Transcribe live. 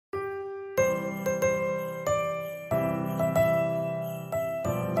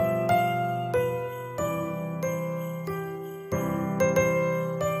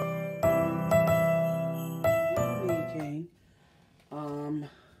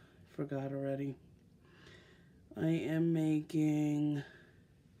forgot already. I am making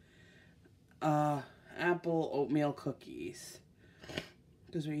apple oatmeal cookies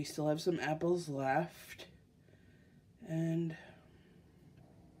because we still have some apples left, and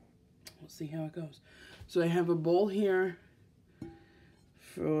we'll see how it goes. So I have a bowl here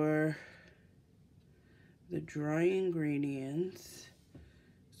for the dry ingredients,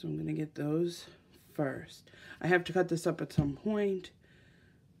 so I'm gonna get those first. I have to cut this up at some point,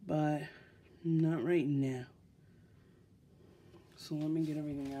 but not right now. So let me get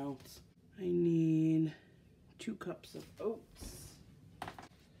everything else. I need 2 cups of oats.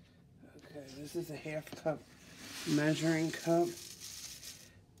 Okay, this is a 1/2 cup measuring cup.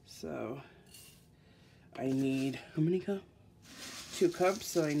 So I need, how many cups? 2 cups,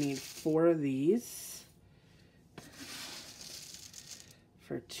 so I need 4 of these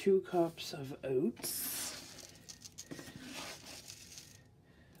for 2 cups of oats.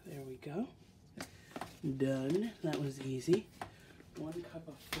 There we go. Done. That was easy. 1 cup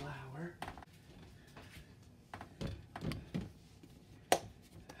of flour.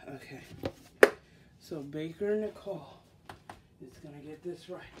 Okay. So Baker Nicole is going to get this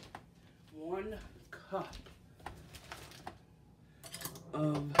right. 1 cup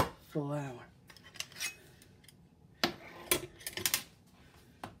of flour.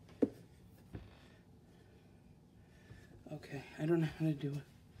 Okay, I don't know how to do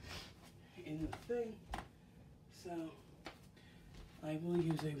it in the thing, so I will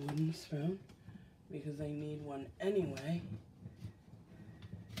use a wooden spoon because I need one anyway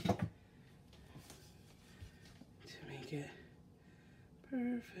to make it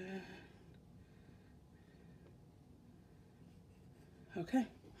perfect. Okay,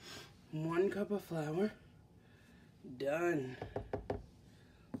 1 cup of flour, done.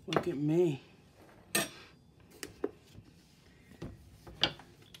 Look at me.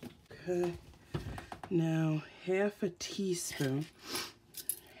 Okay, now half a teaspoon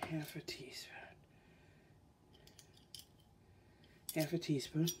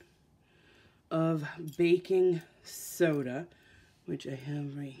of baking soda, which I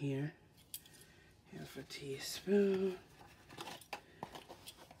have right here. Half a teaspoon.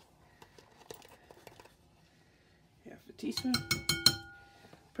 Half a teaspoon.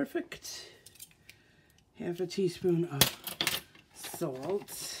 Perfect. Half a teaspoon of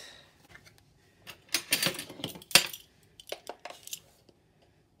salt.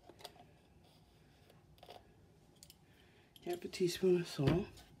 Half a teaspoon of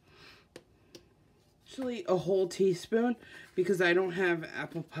salt. Actually, a whole teaspoon because I don't have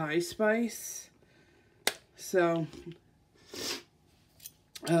apple pie spice. So,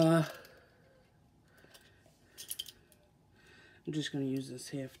 I'm just going to use this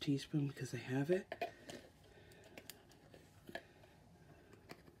half teaspoon because I have it.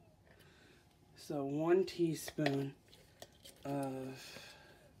 So 1 teaspoon of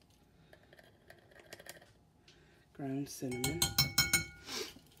ground cinnamon,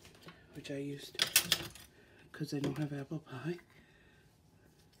 which I used because I don't have apple pie.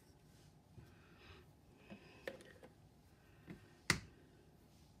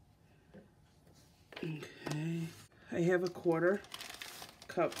 Okay, I have a quarter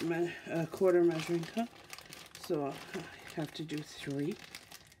measuring cup, so I have to do 3.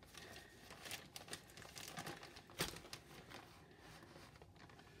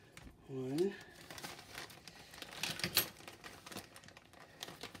 One.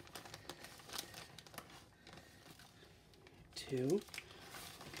 2.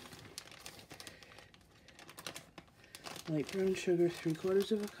 Light brown sugar,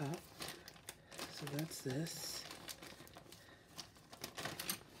 3/4 of a cup. So that's this.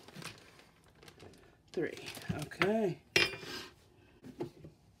 3. Okay.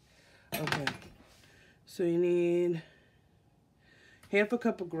 Okay. So you need half a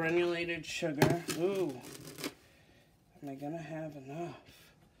cup of granulated sugar. Ooh. Am I gonna have enough?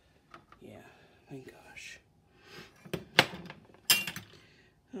 Yeah, thank gosh.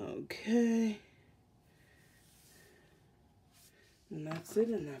 Okay. And that's it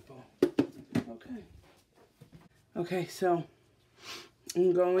in that bowl. Okay. Okay, so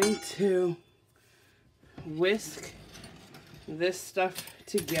I'm going to whisk this stuff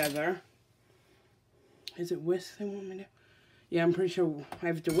together. Is it whisk they want me to? Yeah, I'm pretty sure I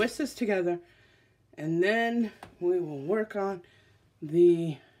have to whisk this together, and then we will work on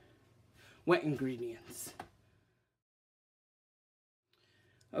the wet ingredients.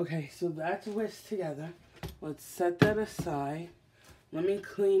 Okay, so that's whisked together. Let's set that aside. Let me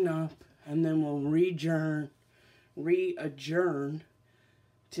clean up, and then we'll re-adjourn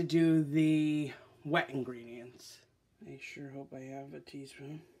to do the wet ingredients. I sure hope I have a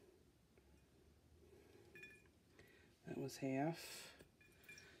teaspoon. That was half.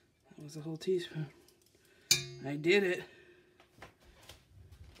 That was a whole teaspoon. I did it.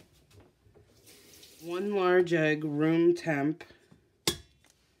 1 large egg, room temp.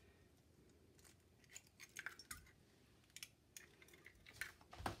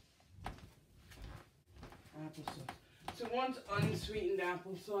 Applesauce. So one's unsweetened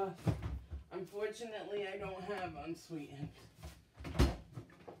applesauce. Unfortunately, I don't have unsweetened.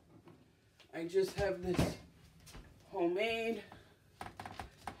 I just have this homemade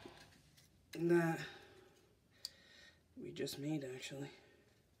that we just made, actually.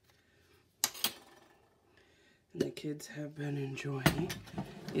 And the kids have been enjoying it.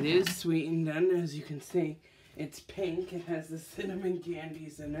 It is sweetened, and as you can see, it's pink. It has the cinnamon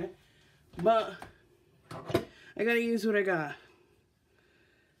candies in it. But I gotta use what I got,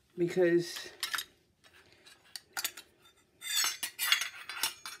 because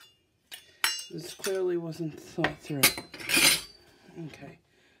this clearly wasn't thought through. Okay,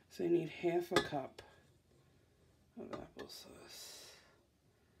 so I need half a cup of applesauce.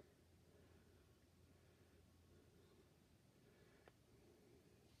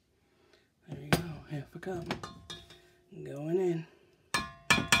 There you go, half a cup. Going in.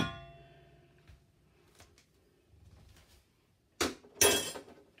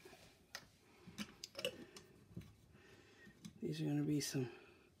 These are going to be some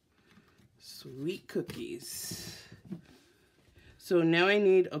sweet cookies. So now I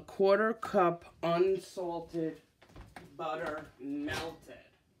need a 1/4 cup unsalted butter melted.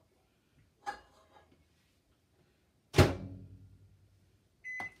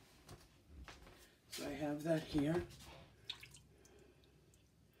 So I have that here.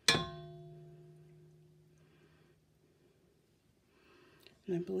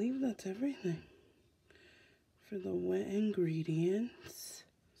 And I believe that's everything for the wet ingredients.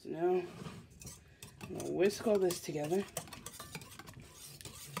 So now I'm gonna whisk all this together.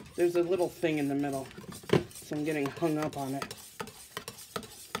 There's a little thing in the middle, so I'm getting hung up on it.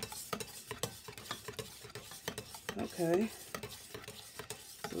 Okay,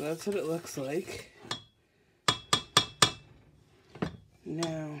 so that's what it looks like.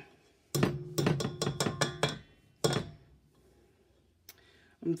 Now,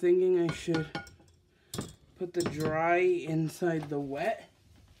 I'm thinking I should put the dry inside the wet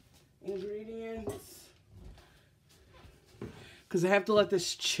ingredients, because I have to let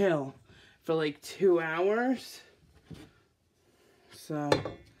this chill for like 2 hours. So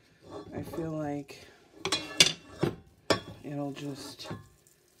I feel like it'll just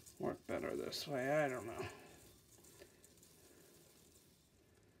work better this way. I don't know.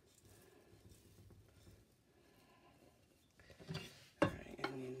 Alright,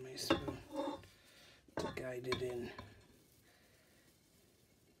 I need my spoon to guide it in.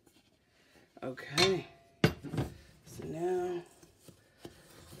 Okay, so now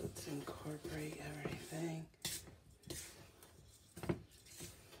let's incorporate everything.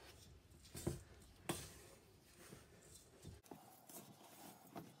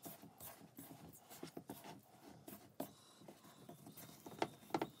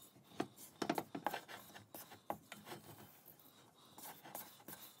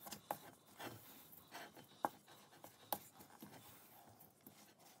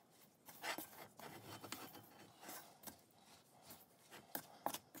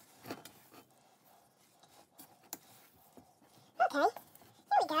 Okay,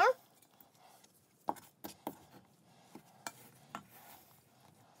 there we go.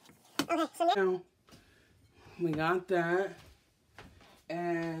 Okay, so now we got that,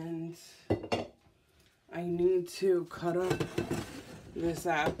 and I need to cut up this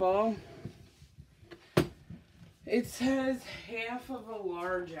apple. It says half of a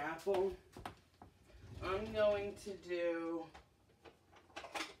large apple. I'm going to do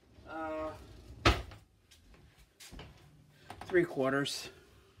 3/4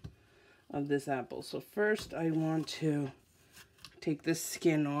 of this apple. So first I want to take this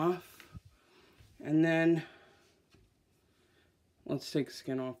skin off, and then let's take the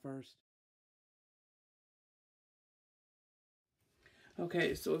skin off first.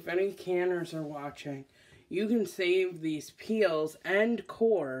 Okay, so if any canners are watching, you can save these peels and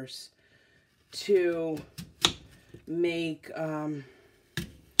cores to make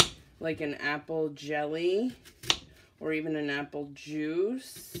like an apple jelly or even an apple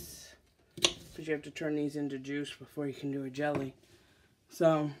juice, because you have to turn these into juice before you can do a jelly.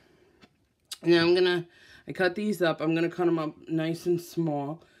 So now I cut these up. I'm gonna cut them up nice and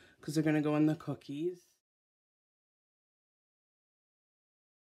small because they're gonna go in the cookies.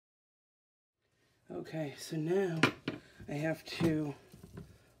 Okay, so now I have to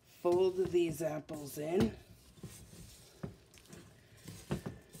fold these apples in.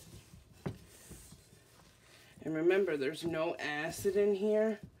 And remember, there's no acid in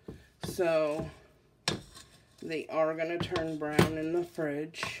here, so they are going to turn brown in the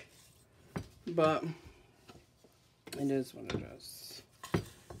fridge, but it is what it is.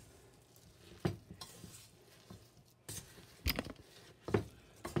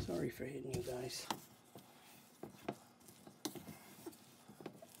 Sorry for hitting you guys.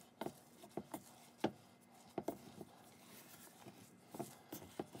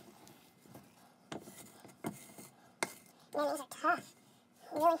 Man, these are tough.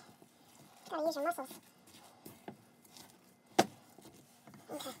 You really gotta use your muscles.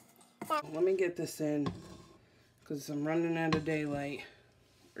 Okay, so Let me get this in, because I'm running out of daylight,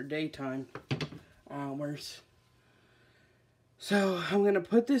 or daytime hours. So I'm going to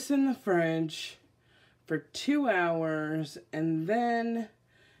put this in the fridge for 2 hours, and then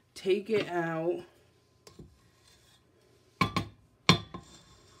take it out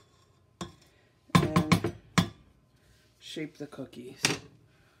and shape the cookies.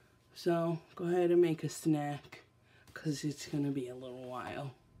 So go ahead and make a snack, because it's going to be a little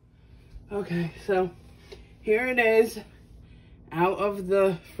while. Okay, so here it is out of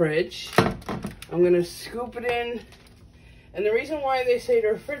the fridge. I'm going to scoop it in. And the reason why they say to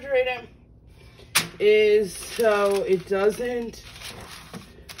refrigerate it is so it doesn't,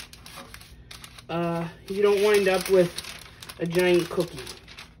 you don't wind up with a giant cookie.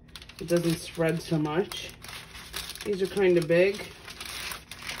 It doesn't spread so much. These are kind of big.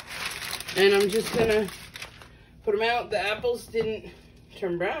 And I'm just going to put them out. The apples didn't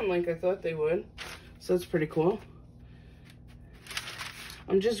turn brown like I thought they would, so that's pretty cool.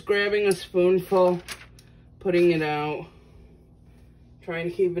 I'm just grabbing a spoonful, putting it out, trying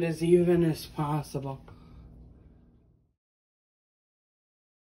to keep it as even as possible.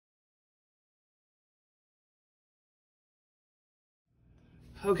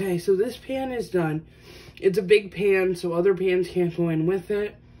 Okay, so this pan is done. It's a big pan, so other pans can't go in with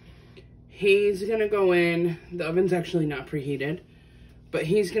it. He's gonna go in, the oven's actually not preheated, but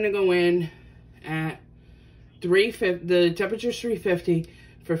he's gonna go in at 350, the temperature's 350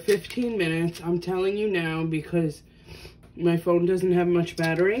 for 15 minutes. I'm telling you now because my phone doesn't have much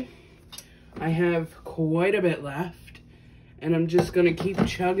battery. I have quite a bit left, and I'm just gonna keep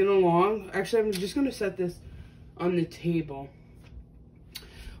chugging along. Actually, I'm just gonna set this on the table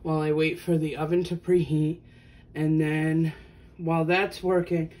while I wait for the oven to preheat, and then while that's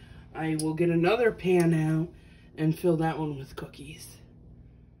working, I will get another pan out and fill that one with cookies.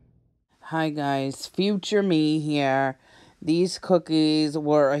 Hi guys, future me here. These cookies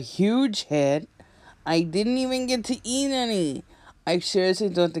were a huge hit. I didn't even get to eat any. I seriously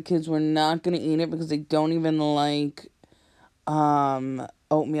thought the kids were not going to eat it because they don't even like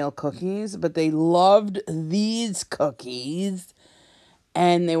oatmeal cookies, but they loved these cookies,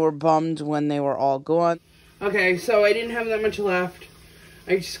 and they were bummed when they were all gone. Okay, so I didn't have that much left.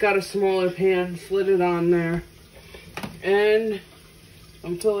 I just got a smaller pan, slid it on there, and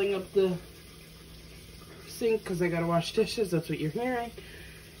I'm filling up the sink because I gotta wash dishes. That's what you're hearing.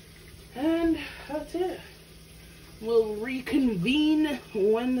 And that's it. We'll reconvene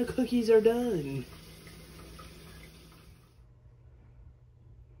when the cookies are done.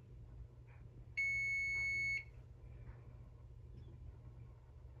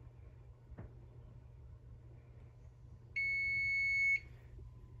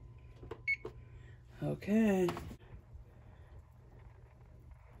 Okay.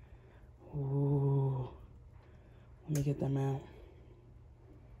 Ooh. Let me get them out.